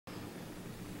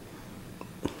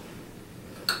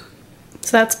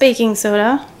So that's baking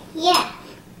soda. Yeah.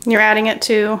 You're adding it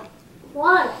to...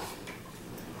 Water.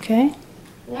 Okay.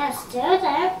 Now stir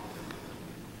that.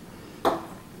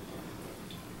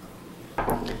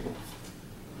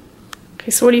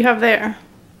 Okay, so what do you have there?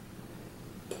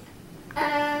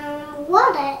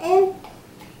 Water and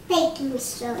baking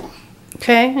soda.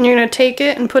 Okay, and you're gonna take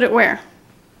it and put it where?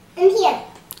 In here.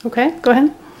 Okay, go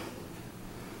ahead.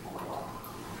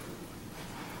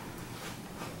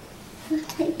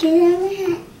 Take it in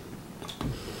there.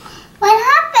 What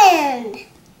happened?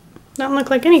 Doesn't look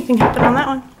like anything happened on that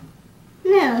one.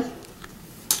 No.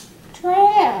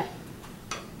 Try it.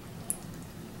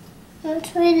 I'll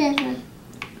try this one.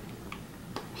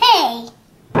 Hey!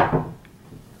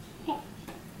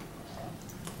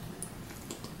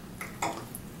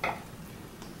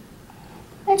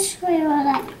 Let's try all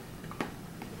that.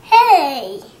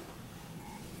 Hey!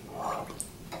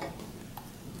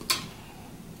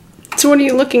 So what are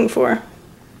you looking for?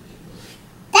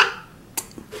 That.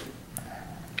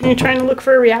 Are you trying to look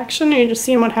for a reaction, or are you just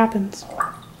seeing what happens?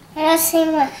 Let's see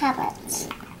what happens.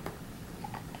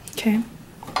 Okay.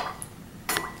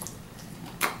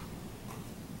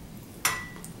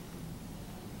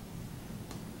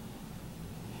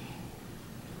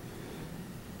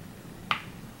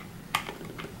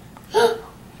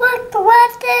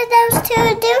 What are those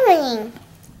two doing?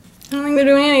 I don't think they're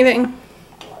doing anything.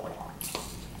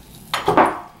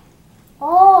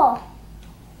 Oh.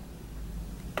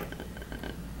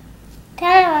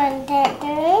 That one didn't do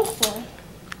anything.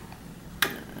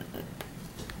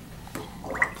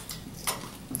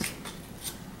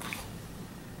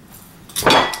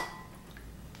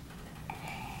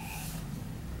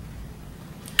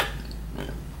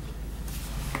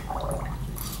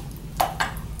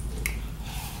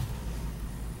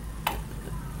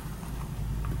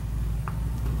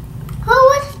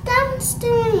 Oh, what's that one's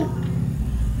doing?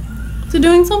 Is it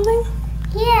doing something?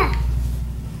 Yeah.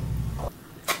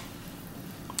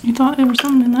 You thought there was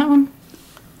something in that one?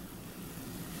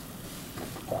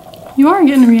 You are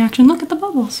getting a reaction. Look at the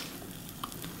bubbles.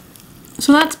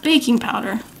 So that's baking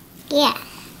powder. Yeah.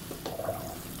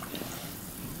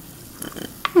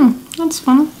 That's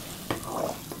fun.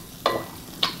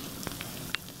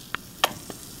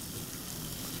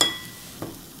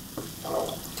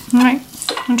 Alright,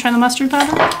 wanna try the mustard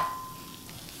powder?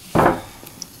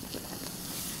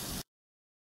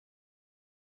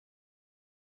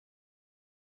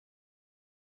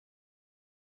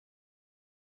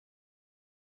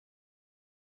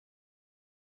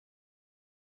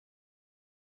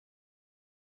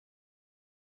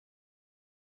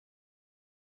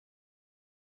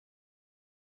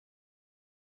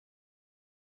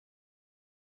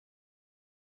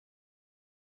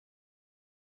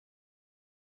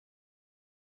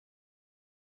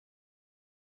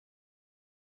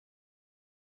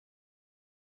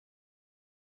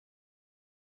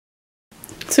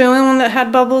 So the only one that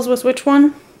had bubbles was which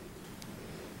one?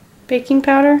 Baking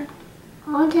powder?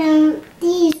 All them,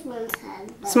 these ones had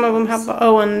bubbles. Some of them have,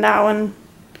 oh, and that one.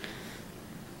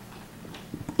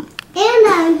 And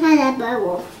that one had a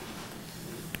bubble.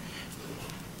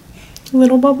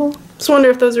 Little bubble. Just wonder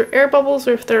if those are air bubbles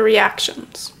or if they're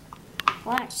reactions.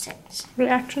 Watch this.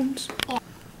 Reactions?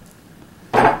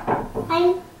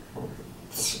 I'm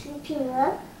scooping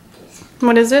up.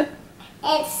 What is it?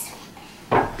 It's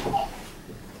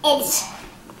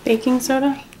Baking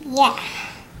soda? yeah.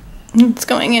 It's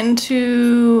going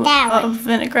into That a one.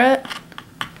 vinaigrette.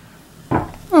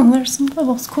 Oh, there's some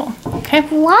bubbles. Cool. Okay.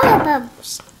 Water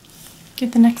bubbles.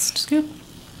 Get the next scoop.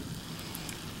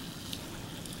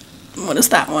 What is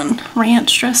that one?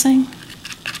 Ranch dressing.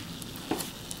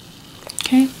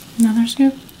 Okay, another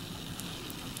scoop.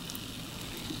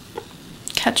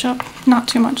 Ketchup. Not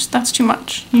too much. That's too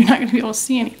much. You're not going to be able to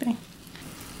see anything.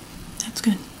 That's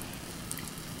good.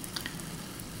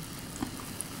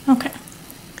 Okay.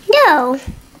 No.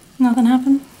 Nothing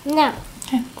happened? No.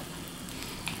 Okay.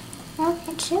 No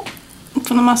ketchup.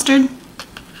 For the mustard?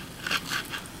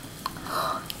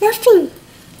 Nothing.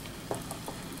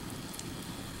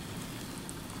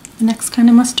 The next kind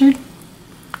of mustard?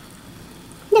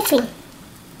 Nothing.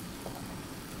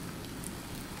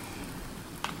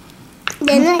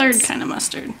 The And the next. third kind of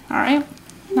mustard. Alright.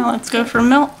 Now let's go for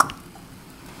milk.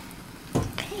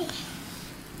 Okay.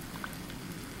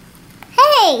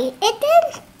 Hey, it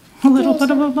did. A little bit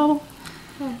of a bubble.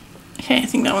 Yeah. Okay, I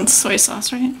think that one's soy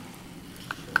sauce, right?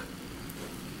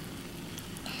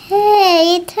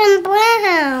 Hey, it turned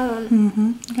brown.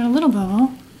 Mm-hmm. Got a little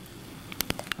bubble.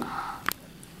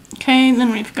 Okay,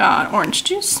 then we've got orange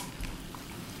juice.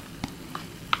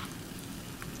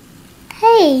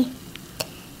 Hey,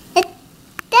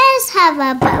 there's have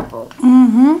a bubble.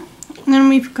 Mm-hmm. And then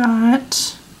we've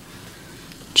got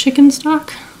chicken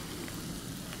stock,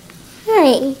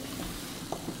 Hey.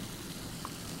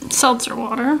 seltzer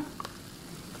water,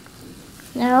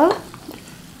 No.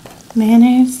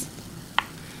 mayonnaise,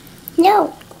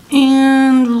 No.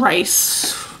 and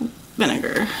rice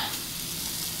vinegar.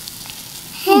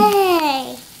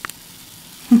 Hey.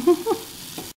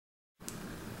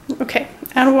 Okay,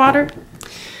 add water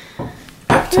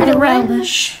to the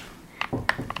relish.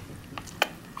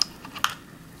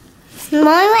 More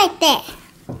like that.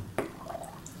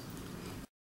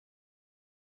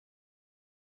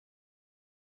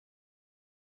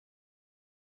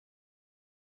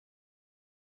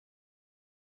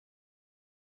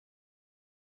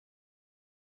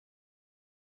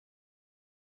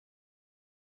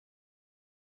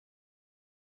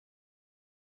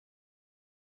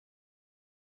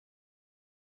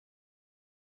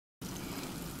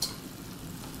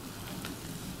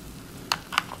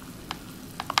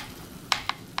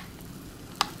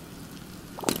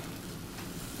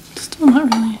 Still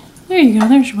not really. There you go,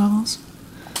 there's your bubbles.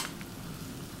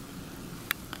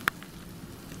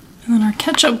 And then our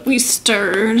ketchup we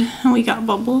stirred and we got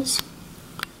bubbles.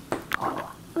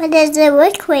 What does it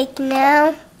look like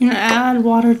now? You're gonna add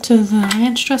water to the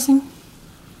ranch dressing.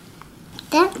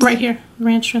 That Right here,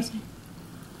 ranch dressing.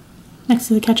 Next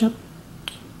to the ketchup.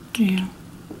 There you go.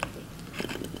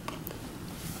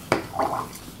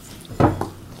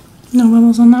 No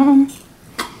bubbles on that one.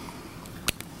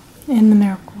 And the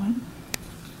miracle whip.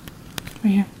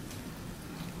 Right here.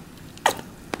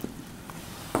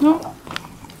 No.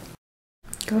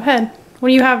 Go ahead. What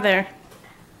do you have there?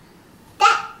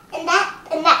 that and that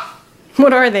and that.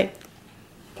 What are they?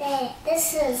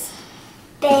 This is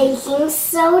baking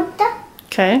soda,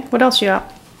 Okay, what else you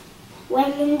got?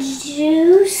 lemon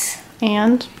juice,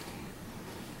 And?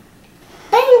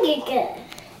 vinegar.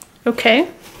 Okay.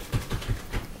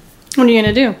 What are you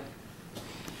gonna do?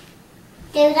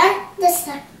 Do that the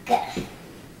sucker.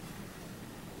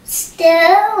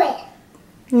 Stir it.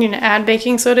 You're gonna add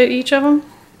baking soda to each of them?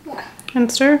 Yeah.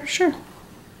 And stir? Sure.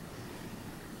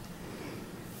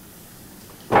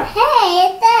 Hey,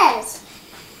 it does.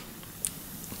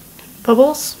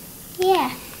 Bubbles?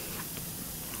 Yeah.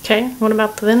 Okay, what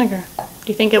about the vinegar? Do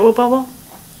you think it will bubble?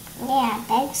 Yeah,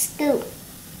 big scoop.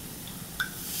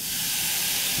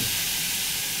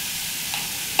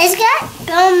 Is that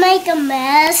gonna make a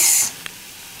mess?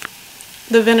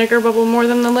 The vinegar bubble more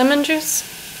than the lemon juice?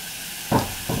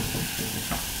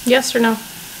 Yes or no?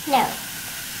 No.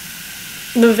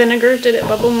 The vinegar, did it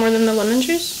bubble more than the lemon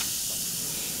juice?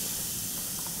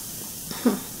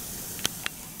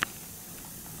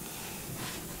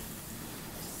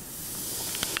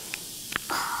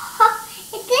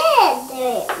 It did do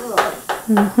it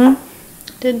more.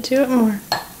 Mm-hmm. Did do it more.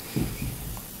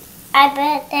 I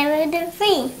bet they were the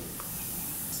free.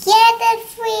 Yeah, they're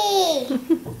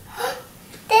free.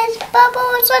 There's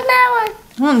bubbles on that one.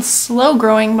 That one's slow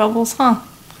growing bubbles, huh?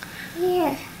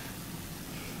 Yeah.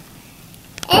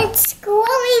 It's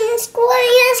growing, it's growing,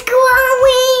 it's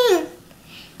growing.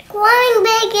 Growing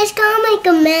big, it's gonna make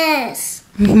a mess.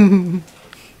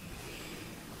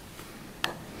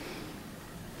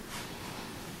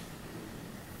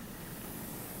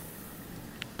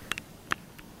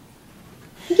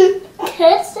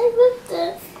 This